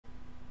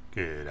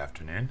Good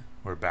afternoon.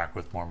 We're back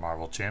with more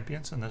Marvel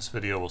Champions, and this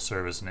video will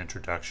serve as an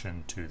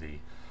introduction to the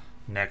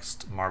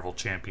next Marvel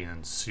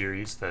Champions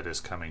series that is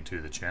coming to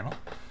the channel.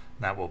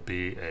 That will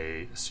be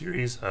a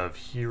series of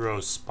hero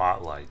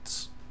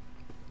spotlights.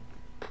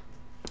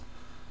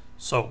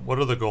 So what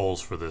are the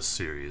goals for this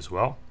series?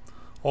 Well,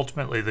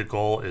 ultimately the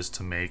goal is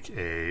to make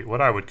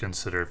what I would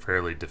consider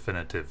fairly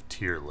definitive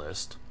tier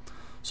list.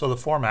 So the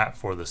format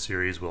for the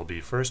series will be,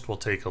 first we'll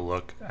take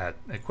a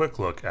quick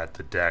look at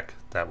the deck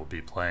that will be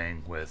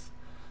playing with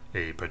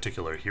a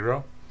particular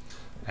hero,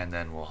 and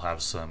then we'll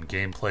have some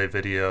gameplay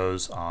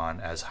videos on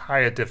as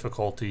high a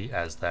difficulty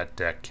as that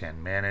deck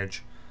can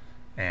manage,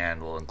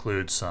 and we'll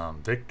include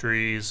some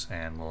victories,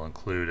 and we'll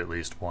include at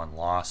least one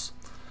loss,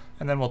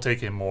 and then we'll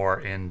take a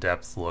more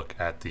in-depth look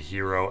at the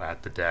hero,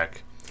 at the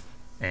deck,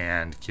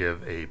 and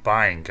give a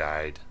buying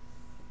guide,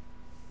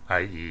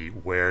 i.e.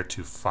 where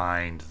to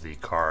find the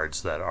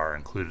cards that are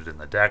included in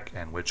the deck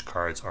and which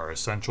cards are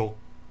essential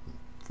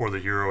for the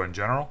hero in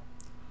general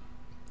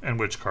and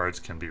which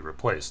cards can be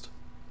replaced.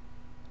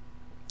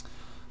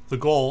 The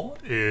goal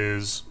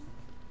is,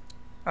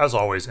 as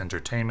always,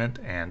 entertainment,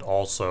 and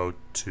also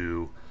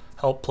to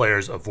help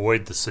players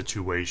avoid the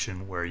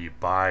situation where you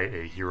buy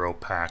a hero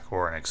pack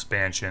or an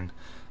expansion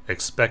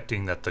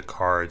expecting that the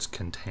cards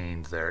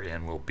contained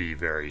therein will be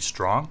very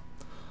strong,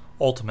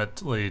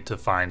 ultimately to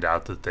find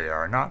out that they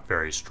are not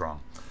very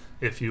strong.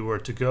 If you were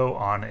to go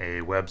on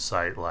a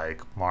website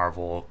like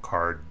Marvel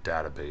Card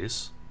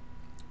Database,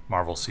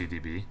 Marvel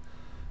CDB,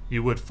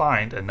 you would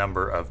find a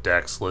number of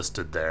decks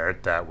listed there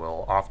that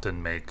will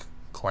often make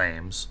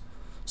claims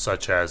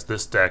such as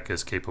this deck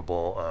is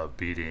capable of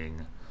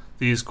beating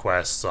these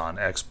quests on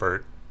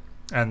Expert,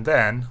 and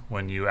then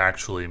when you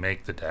actually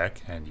make the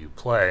deck and you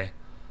play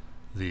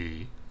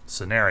the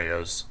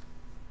scenarios,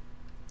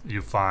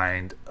 you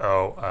find,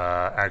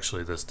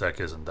 actually this deck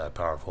isn't that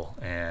powerful,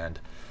 and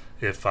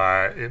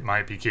it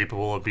might be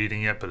capable of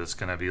beating it, but it's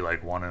going to be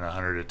like 1 in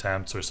 100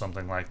 attempts or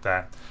something like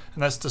that.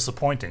 And that's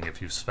disappointing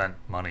if you've spent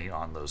money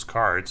on those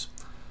cards.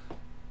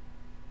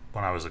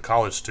 When I was a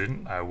college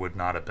student, I would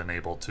not have been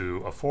able to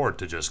afford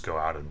to just go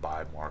out and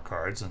buy more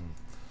cards, and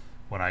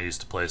when I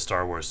used to play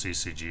Star Wars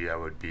CCG, I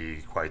would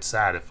be quite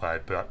sad if I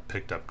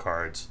picked up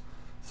cards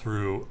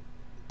through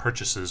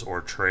purchases or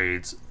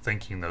trades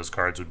thinking those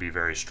cards would be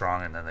very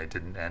strong, and then they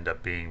didn't end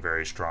up being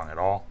very strong at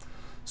all.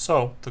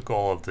 So the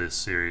goal of this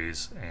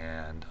series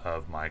and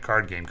of my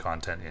card game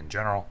content in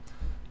general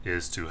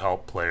is to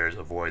help players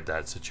avoid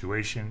that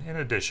situation, in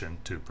addition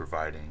to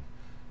providing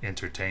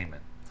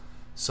entertainment.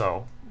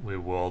 So we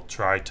will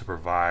try to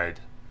provide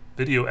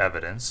video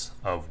evidence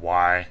of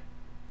why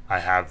I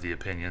have the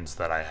opinions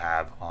that I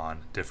have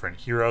on different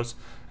heroes,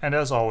 and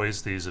as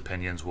always, these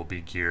opinions will be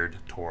geared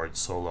towards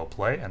solo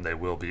play, and they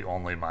will be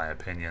only my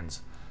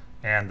opinions,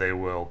 and they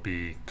will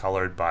be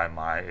colored by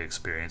my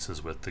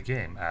experiences with the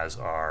game, as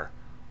are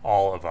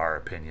all of our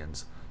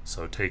opinions,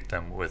 so take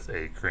them with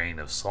a grain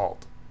of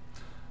salt.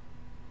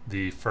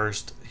 The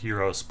first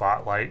hero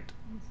spotlight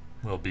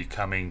will be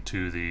coming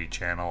to the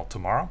channel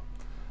tomorrow,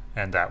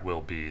 and that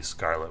will be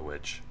Scarlet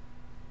Witch.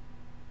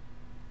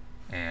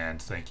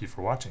 And thank you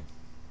for watching.